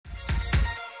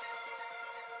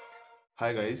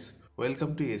Hi guys,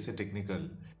 welcome to SA Technical.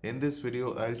 In this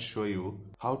video, I'll show you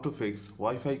how to fix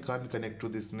Wi-Fi can't connect to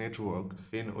this network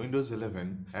in Windows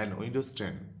 11 and Windows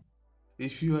 10.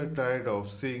 If you are tired of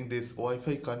seeing this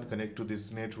Wi-Fi can't connect to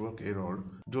this network error,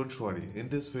 don't worry. In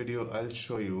this video, I'll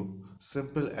show you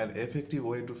simple and effective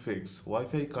way to fix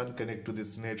Wi-Fi can't connect to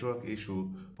this network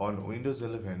issue on Windows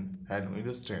 11 and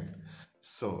Windows 10.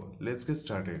 So let's get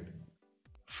started.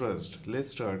 First,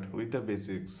 let's start with the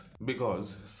basics because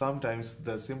sometimes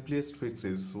the simplest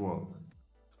fixes work.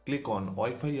 Click on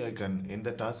Wi-Fi icon in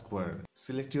the taskbar,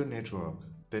 select your network,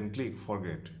 then click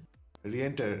Forget.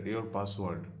 Re-enter your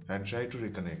password and try to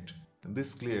reconnect.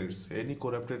 This clears any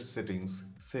corrupted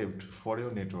settings saved for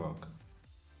your network.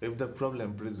 If the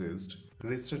problem persists,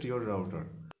 restart your router,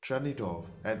 turn it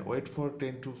off and wait for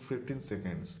 10 to 15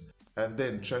 seconds and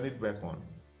then turn it back on.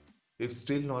 If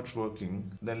still not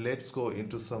working, then let's go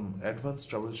into some advanced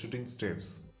troubleshooting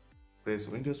steps. Press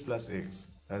Windows plus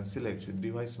X and select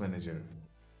Device Manager.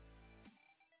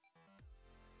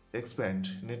 Expand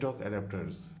Network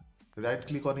Adapters.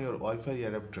 Right-click on your Wi-Fi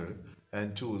adapter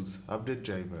and choose Update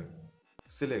Driver.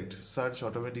 Select Search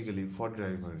automatically for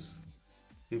drivers.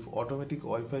 If automatic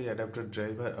Wi-Fi adapter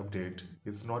driver update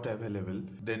is not available,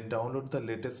 then download the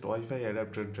latest Wi-Fi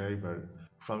adapter driver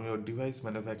from your device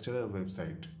manufacturer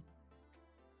website.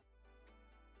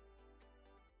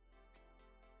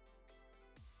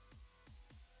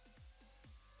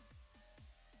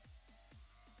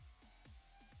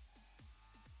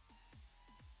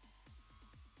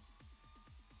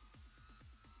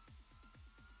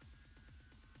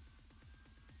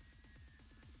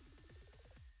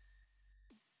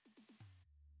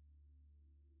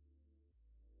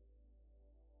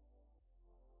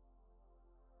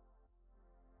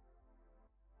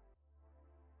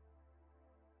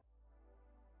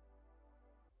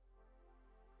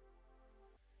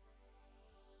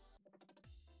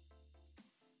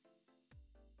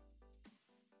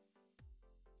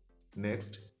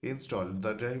 Next, install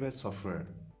the driver software.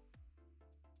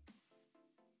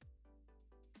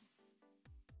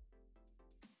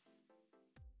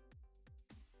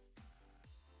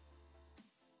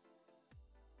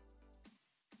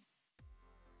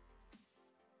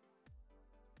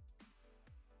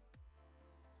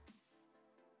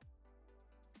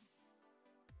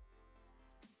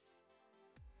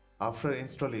 After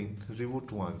installing,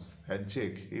 reboot once and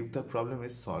check if the problem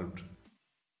is solved.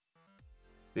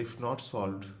 If not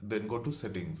solved, then go to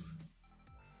Settings,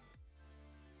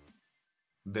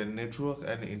 then Network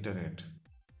and Internet,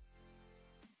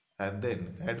 and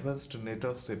then Advanced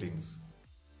Network Settings.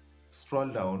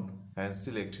 Scroll down and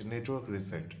select Network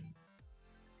Reset.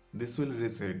 This will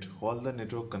reset all the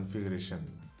network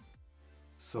configuration.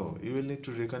 So you will need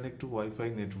to reconnect to Wi-Fi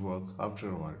network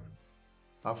afterward.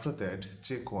 After that,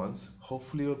 check once,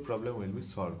 hopefully your problem will be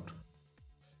solved.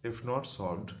 If not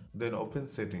solved, then open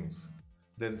Settings,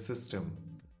 then System,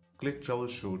 click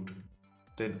Troubleshoot,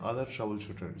 then Other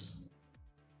Troubleshooters.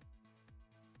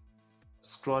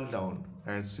 Scroll down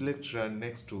and select Run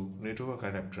next to Network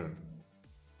Adapter.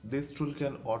 This tool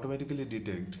can automatically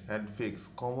detect and fix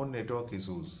common network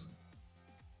issues.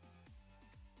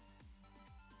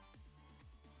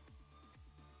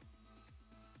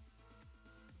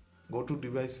 Go to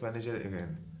Device Manager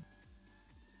again.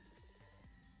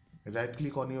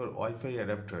 Right-click on your Wi-Fi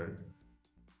adapter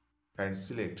and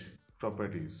select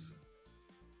Properties.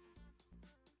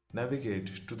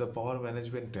 Navigate to the Power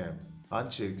Management tab.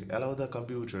 Uncheck Allow the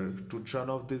computer to turn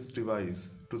off this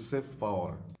device to save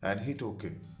power and hit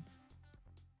OK.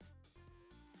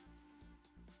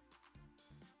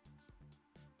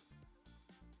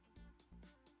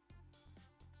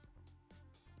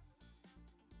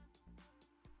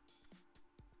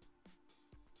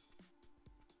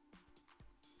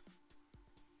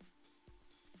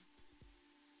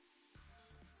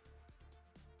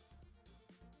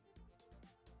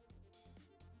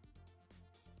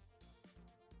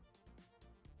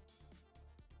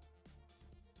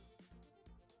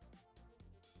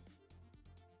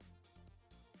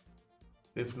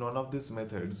 If none of these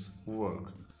methods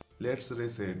work, let's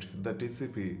reset the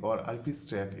TCP or IP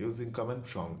stack using command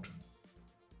prompt.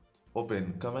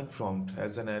 Open command prompt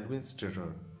as an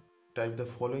administrator. Type the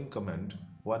following command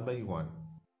one by one.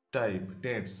 Type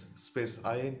nets space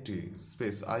int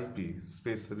space IP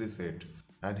space reset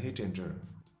and hit enter.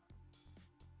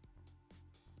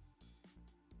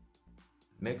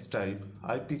 Next type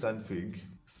ipconfig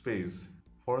space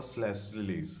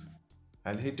 /release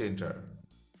and hit enter.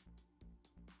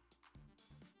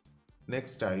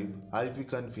 Next type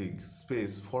ipconfig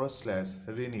space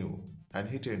 /renew and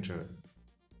hit enter.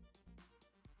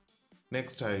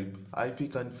 Next, type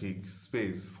ipconfig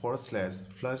space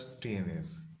 /flush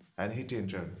DNS and hit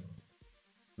enter.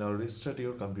 Now restart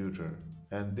your computer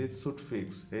and this should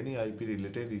fix any IP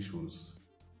related issues.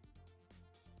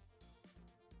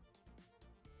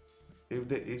 If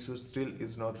the issue still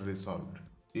is not resolved,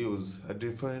 use a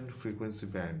different frequency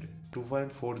band 2.4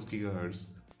 GHz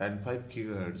and 5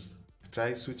 GHz.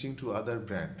 Try switching to other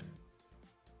brand.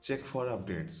 Check for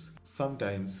updates.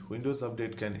 Sometimes Windows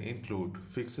Update can include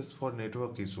fixes for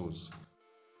network issues.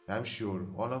 I'm sure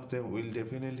one of them will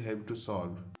definitely help to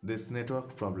solve this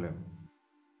network problem.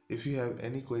 If you have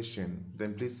any question,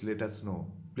 then please let us know.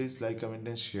 Please like, comment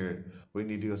and share. We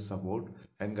need your support.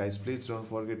 And guys, please don't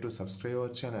forget to subscribe our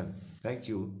channel. Thank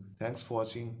you. Thanks for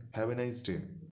watching. Have a nice day.